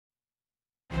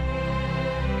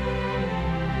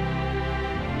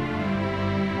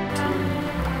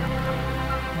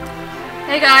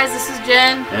Hey guys, this is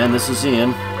Jen. And this is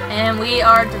Ian. And we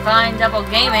are Divine Devil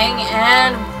Gaming,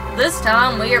 and this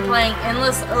time we are playing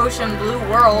Endless Ocean Blue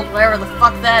World, wherever the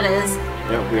fuck that is.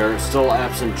 Yeah, we are still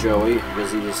absent Joey,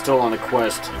 because he is still on a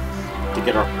quest to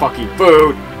get our fucking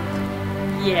food.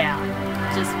 Yeah,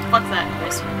 just fuck that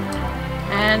noise.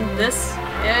 And this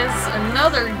is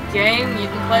another game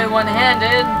you can play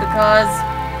one-handed, because,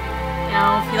 you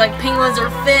know, if you like penguins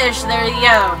or fish, there you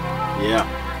go. Yeah,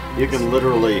 you can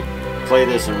literally play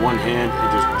this in one hand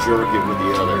and just jerk it with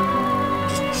the other.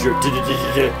 Just jerk.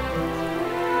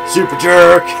 Super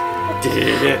jerk.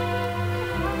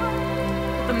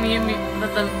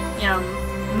 With the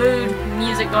mood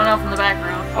music going off in the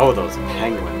background. Oh, those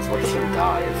penguins! Look at them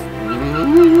dive.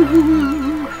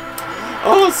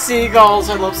 Oh, seagulls!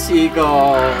 I love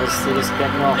seagulls. They're just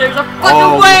getting off. There's a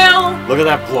fucking whale. Look at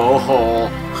that blowhole.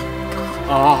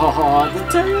 Oh, the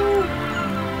tail.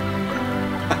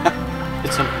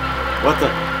 It's a. What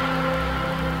the?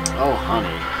 Oh,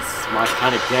 honey, this is my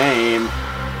kind of game.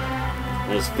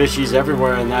 There's fishies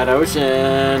everywhere in that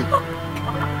ocean.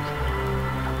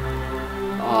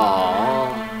 Aww,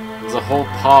 there's a whole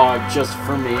pod just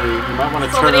for me. You might want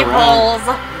to turn around. Holes.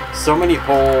 So many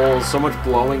holes. So much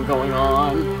blowing going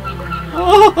on.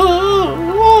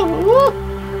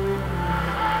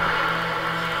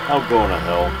 I'll go to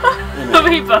hell.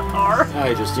 We both are.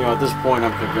 I just, at this point,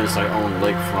 I'm convinced I own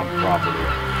lakefront property.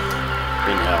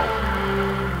 In hell.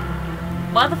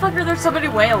 Why the fuck are there so many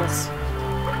whales?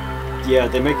 Yeah,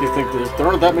 they make you think there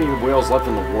aren't that many whales left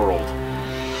in the world.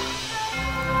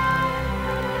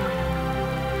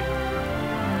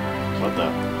 What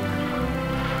the?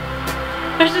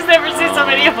 I've just never seen so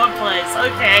many in one place.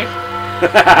 Okay.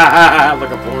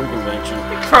 Like a porn convention.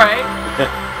 Right.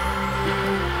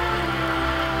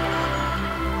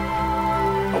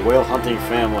 A whale hunting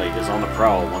family is on the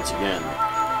prowl once again.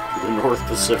 To the North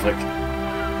Pacific.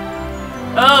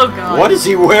 Oh god. What is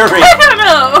he wearing? I don't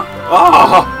know.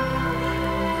 Oh!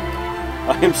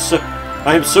 I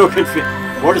am so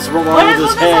confused. What is wrong with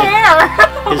his head? Hair?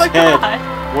 Oh His my head. god.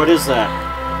 What is that?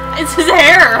 It's his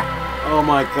hair. Oh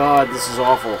my god, this is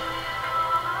awful.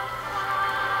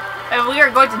 And we are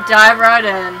going to dive right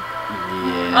in.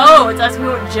 Yeah. Oh, it's asking me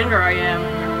what gender I am.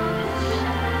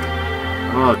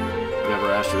 Oh,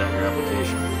 never asked you that in your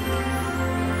application.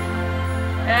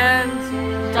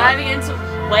 And diving into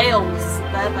whales.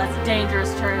 That's a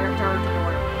dangerous territory.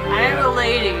 I am a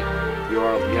lady. You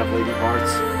have lady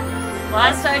parts?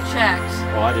 Last I checked.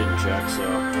 Well, I didn't check, so.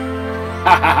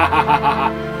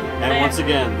 And once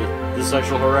again, the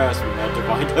sexual harassment at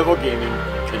Divine Devil Gaming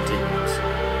continues.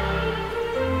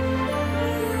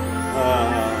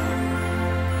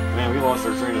 Man, we lost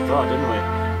our train of thought, didn't we?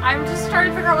 I'm just trying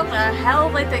to figure out what the hell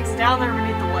they think's down there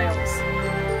beneath the whales.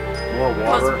 More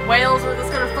water? Because whales are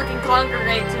just gonna fucking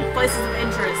congregate to places of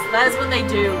interest. That is what they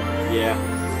do. Yeah.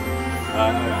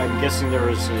 I'm guessing there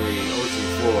is a ocean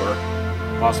floor.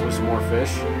 Possibly some more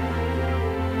fish.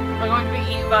 I'm going to be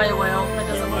eaten by a whale. That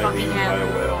doesn't fucking happen. By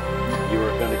a whale. You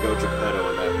were gonna go Geppetto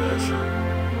in that bitch. You're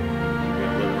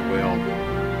gonna live in a whale.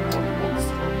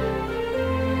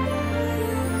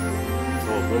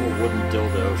 So a little wooden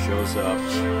dildo shows up,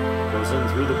 goes in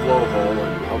through the blowhole,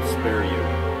 and helps spare you.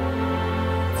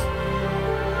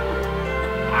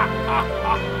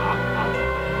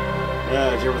 Yeah,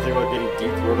 did you ever think about getting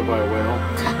deep-throated by a whale?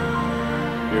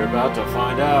 You're about to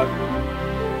find out.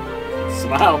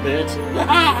 Smile, bitch.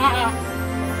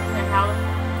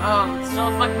 Oh, it's still a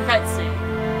fucking cutscene.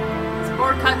 It's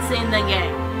more cutscene than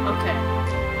game. Okay.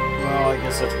 Well, I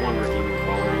guess that's one redeeming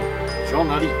quality.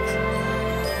 Jean-Marie.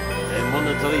 I'm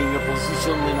monitoring your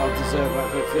position and I'll deserve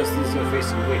what first is your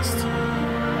facing west. I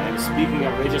am speaking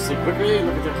outrageously quickly.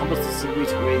 Look at the compass to see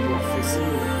which way you are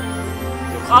facing.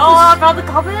 Oh, I found the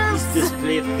compass! It's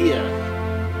displayed here.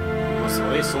 You must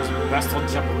race those bastard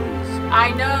Japanese.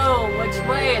 I know which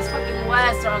way is fucking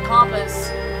west on a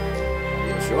compass. Are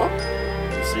you sure?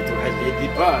 You said you had lady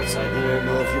parts. I didn't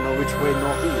know if you know which way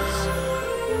north is.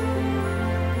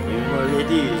 You know,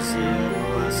 ladies,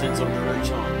 you sense of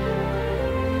direction.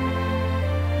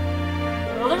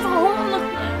 Well, there's a hole in the...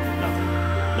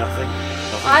 Nothing.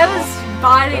 I was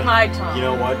biding my time. You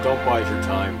know what? Don't bide your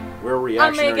time. We're a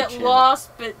reactionary I may get channel.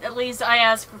 lost, but at least I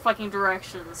asked for fucking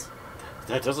directions.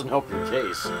 That doesn't help your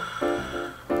case.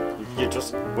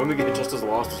 Women get just as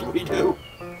lost as we do.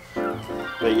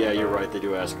 But yeah, you're right. They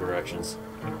do ask directions,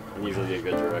 and usually get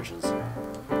good directions.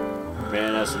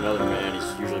 Man asks another man,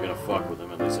 he's usually gonna fuck with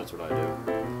him. At least that's what I do.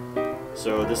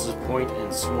 So this is point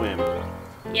and swim.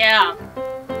 Yeah.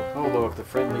 Oh look, the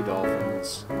friendly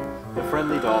dolphins. The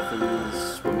friendly dolphins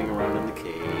swimming around in the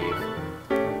cave.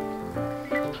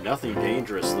 Nothing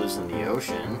dangerous lives in the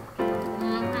ocean.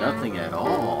 Nothing at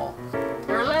all.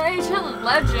 There's an ancient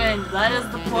legend. That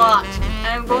is the plot. And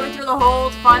I'm going through the hole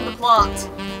to find the plot.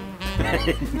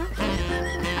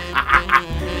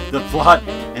 The plot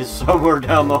is somewhere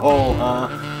down the hole, huh?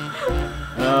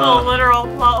 A literal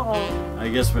plot hole. I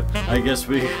guess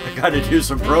we gotta do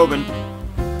some probing.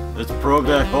 Let's probe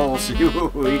that hole, see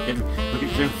what we can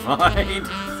find. Is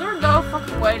there no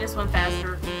fucking way to swim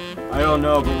faster? I don't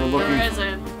know, but There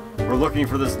isn't. we're looking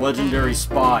for this legendary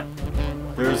spot.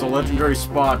 There's a legendary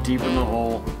spot deep in the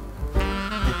hole.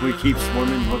 We keep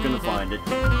swimming, looking to find it.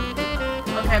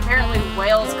 Okay, apparently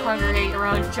whales congregate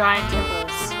around giant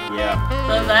temples. Yeah,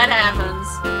 So that happens.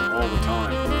 all the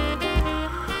time.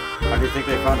 How do you think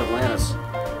they found Atlantis?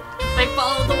 They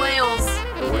followed the whales.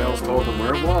 The whales told them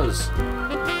where it was.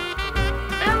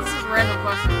 And this is a random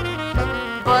question.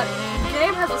 But the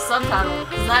game has a subtitle.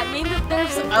 Does that mean that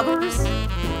there's others?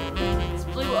 It's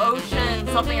Blue Ocean,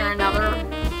 something or another.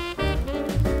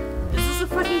 Is this a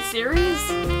fucking series?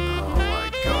 Oh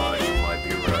my gosh, you might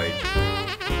be right.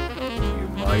 You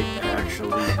might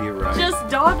actually be right. Just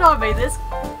dawned on me, this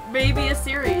may be a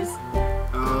series.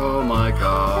 Oh my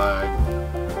god.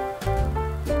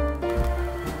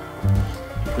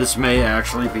 This may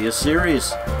actually be a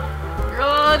series.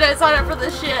 Oh, don't sign up for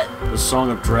this shit. The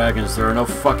Song of Dragons. There are no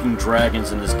fucking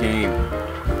dragons in this game.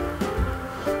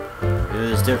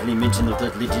 There's definitely mention of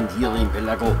that legend here in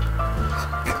Pelago.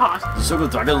 God. The Song of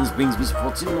Dragons brings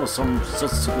misfortune or some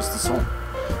such superstition.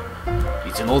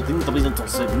 It's an old thing to be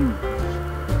interesting.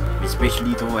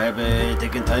 Especially to have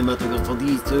taken time out of your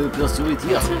studies to pursue it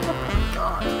here.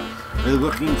 God. While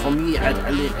working for me at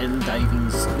LL Diving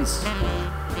Service.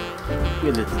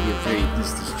 Relatively afraid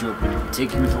this job will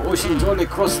take you to oceans all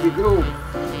across the globe.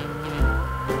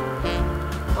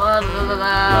 Blah, blah, blah,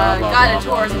 blah. Guided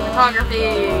tours and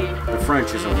photography. The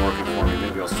French isn't working for me.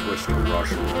 Maybe I'll switch to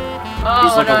Russian. Oh,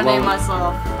 He's what like do a I name lone-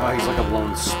 myself? Oh, he's like a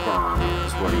lone sperm.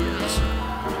 That's what he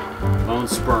is. Lone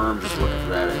sperm, just looking for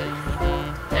that egg.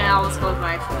 Yeah, let's go with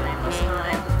my actual name this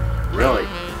time. Really?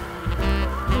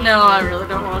 No, I really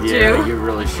don't want Yeah, to. you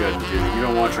really shouldn't do that. You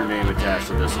don't want your name attached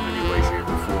to this in any way, shape,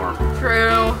 or form.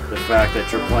 True. The fact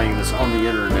that you're playing this on the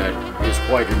internet is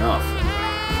quite enough.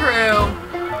 True.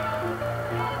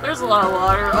 There's a lot of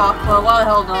water. Aqua, why the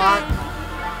hell not?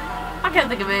 I can't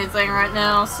think of anything right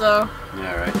now, so...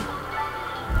 Yeah, right.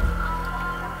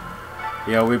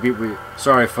 Yeah,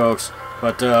 sorry folks,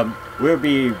 but we'll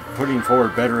be putting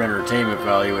forward better entertainment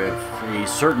value if a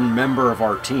certain member of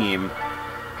our team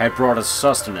had brought us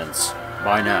sustenance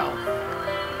by now.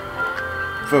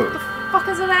 Food. Fuck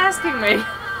is it asking me?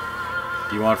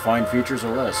 Do you want fine features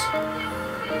or less?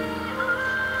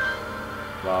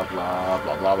 Blah blah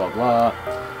blah blah blah blah.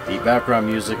 The background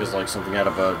music is like something out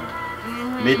of a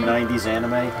mid-90s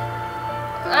anime.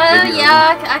 Maybe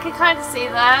Yeah, I can kind of see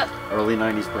that. Early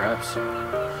 90s perhaps.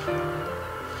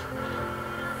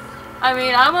 I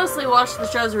mean, I mostly watch the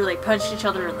shows where they punched each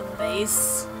other in the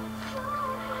face.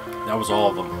 That was all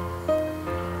of them.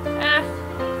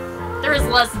 There is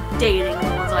less dating than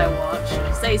the ones I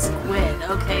watch. Say Squid.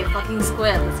 Okay, fucking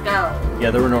Squid, let's go. Yeah,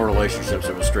 there were no relationships,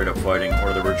 it was straight up fighting,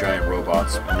 or there were giant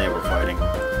robots, and they were fighting.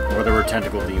 Or there were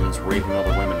tentacle demons raping all the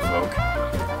women folk,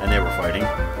 and they were fighting.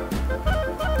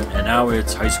 And now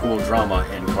it's high school drama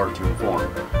in cartoon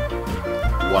form.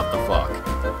 What the fuck?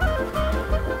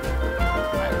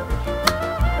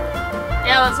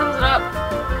 Yeah, that sums it up.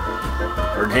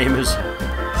 Her name is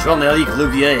Jean-Éric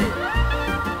Louvier.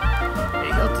 I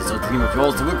got this old dream of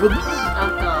yours to work with me.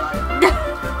 Oh god.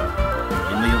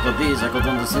 In my other days, I could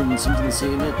understand something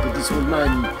saying it, but this was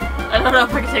mine. I don't know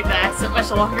if I can take the accent much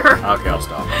longer. Okay, I'll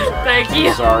stop. I'm sorry. Thank you.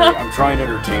 I'm sorry, I'm trying to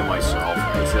entertain myself.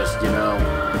 It's just, you know...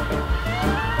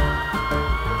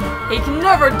 He can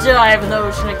never dive in the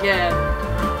ocean again.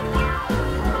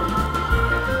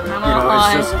 I'm You know,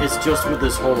 on it's just with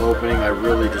this whole opening, I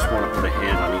really just want to put a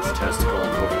hand on each testicle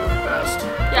and hope for the best.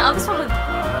 Yeah, I just want to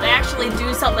actually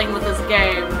do something with this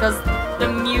game, because the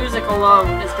music alone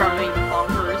is driving me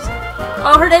bonkers.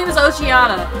 Oh, her name is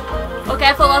Oceana. Okay,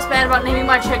 I feel less bad about naming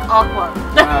my chick Aqua.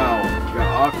 Wow, you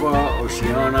got Aqua,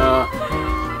 Oceana,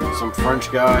 some French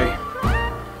guy.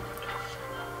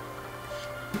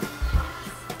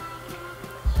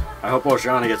 I hope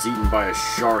Oceana gets eaten by a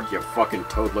shark, you fucking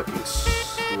toad-looking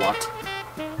slut.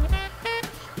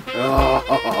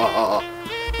 Oh,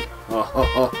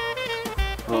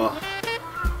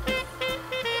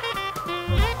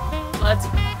 Let's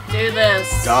do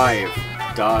this. Dive,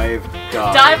 dive,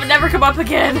 dive. Dive and never come up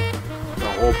again.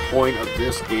 The whole point of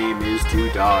this game is to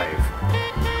dive.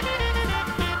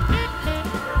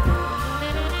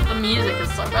 The music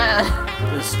is so bad.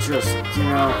 It's just, you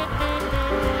know...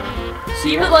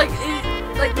 See, Even like,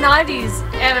 like 90s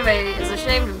anime is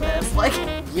ashamed of this. Like,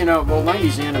 You know, well,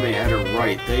 90s anime had it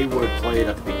right. They would play it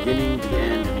at the beginning, the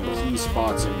end, and in key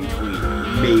spots in between.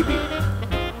 Maybe.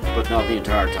 But not the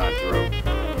entire time through.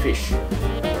 Fish.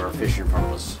 There are fish in front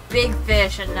of us. big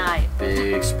fish at night.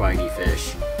 Big, spiny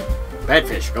fish. Bad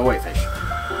fish. Go away, fish.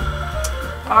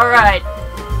 Alright.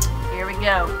 Here we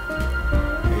go.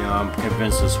 Yeah, I'm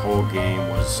convinced this whole game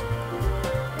was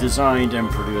designed and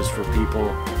produced for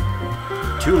people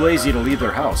too lazy to leave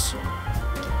their house.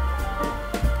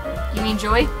 You mean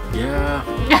Joey? Yeah.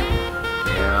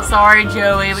 Yeah. Sorry,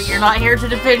 Joey, but you're not here to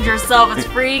defend yourself. It's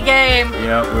free game.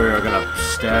 Yeah, we're gonna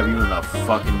stab you in the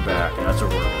fucking back. That's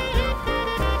what we're gonna do.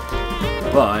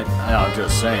 But, I'm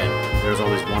just saying, there's all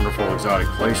these wonderful exotic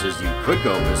places you could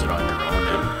go visit on your own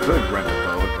and could rent a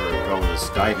boat or go with this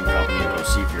diving company and go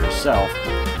see for yourself.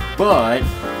 But,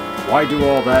 why do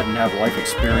all that and have life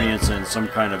experience and some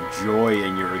kind of joy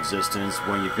in your existence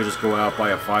when you could just go out,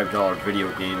 buy a $5 video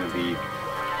game and be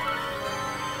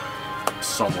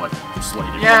somewhat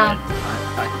slated? Yeah.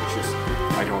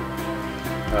 I don't...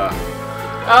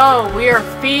 Oh, we are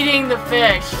feeding the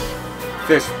fish.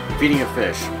 Fish. Feeding a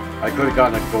fish. I could have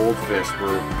gotten a goldfish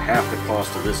for half the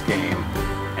cost of this game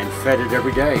and fed it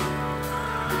every day.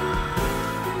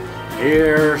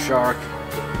 Here, shark.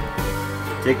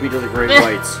 Take me to the Great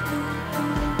Whites.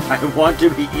 I want to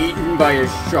be eaten by a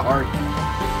shark.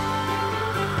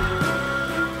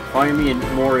 Find me in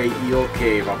Moray Eel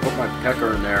Cave. I'll put my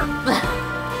pecker in there.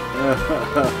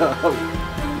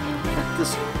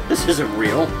 This isn't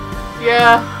real.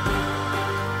 Yeah.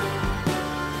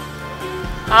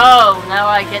 Oh, now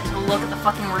I get to look at the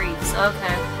fucking reefs.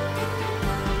 Okay.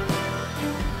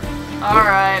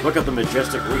 Alright. Look at the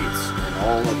majestic reefs in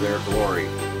all of their glory.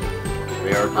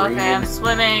 They are green. Okay, I'm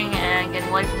swimming and getting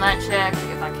away from that chick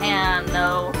if I can.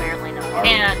 No, apparently no, I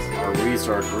can't. Our reefs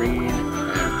are green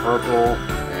and purple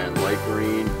and light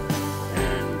green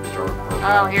and dark purple.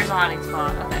 Oh, here's a hiding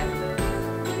spot. Okay.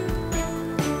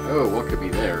 Oh, what could be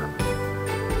there?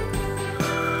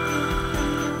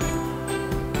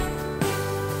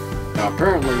 Now,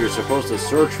 apparently you're supposed to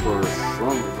search for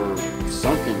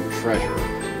sunken treasure.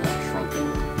 Not shrunken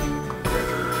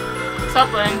treasure.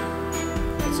 Something.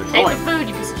 It's a Take coin. the food,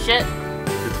 you piece of shit. Get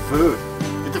the food.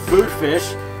 Get the food,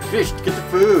 fish. Fish, get the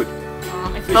food.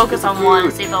 Let me Fish, focus get the on one and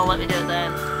food. see if they'll let me do it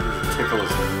then. Tickle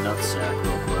his nutsack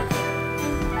real quick.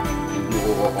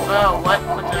 Oh, what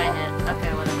did I hit?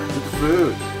 Okay, whatever. Get the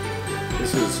food.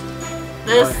 This is...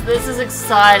 This is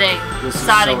exciting. This is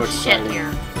exciting so shit exciting.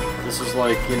 here. This is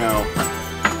like, you know...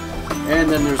 And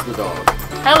then there's the dog.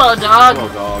 Hello, dog. Hello,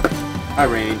 dog. Hi,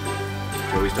 Rain.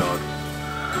 Joey's dog.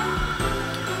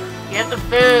 Get the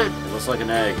food. It looks like an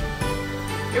egg.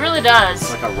 It really does.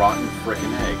 It's like a rotten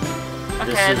frickin' egg.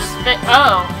 Okay, This is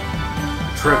oh.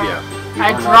 trivia. You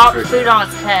I learn dropped trivia. food on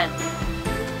its head.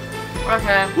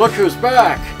 Okay. Look who's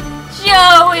back!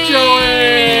 Joey!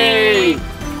 Joey!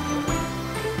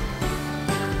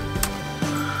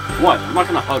 What? I'm not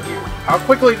gonna hug you. How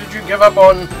quickly did you give up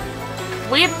on...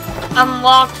 We've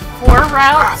unlocked 4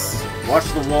 routes. Watch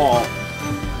the wall.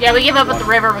 Yeah, we gave up at the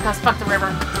river because fuck the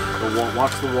river.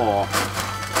 Watch the wall.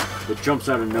 It jumps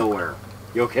out of nowhere.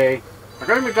 You okay? I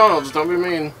got McDonald's, don't be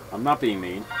mean. I'm not being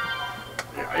mean.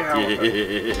 Yeah,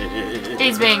 okay.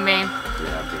 He's being mean.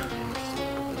 Yeah, I'm being mean.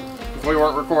 If we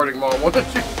weren't recording, Mom,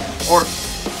 wouldn't you? Or...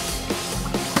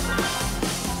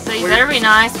 So you better be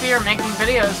nice if you're making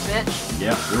videos, bitch.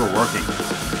 Yeah, we were working.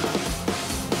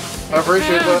 I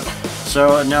appreciate that.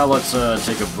 So now let's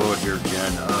take a vote here,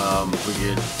 Jen. If we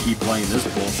could keep playing this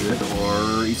bullshit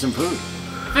or eat some food.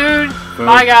 Food. Food.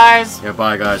 Bye, guys. Yeah,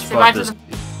 bye guys. Say bye Fuck to this. the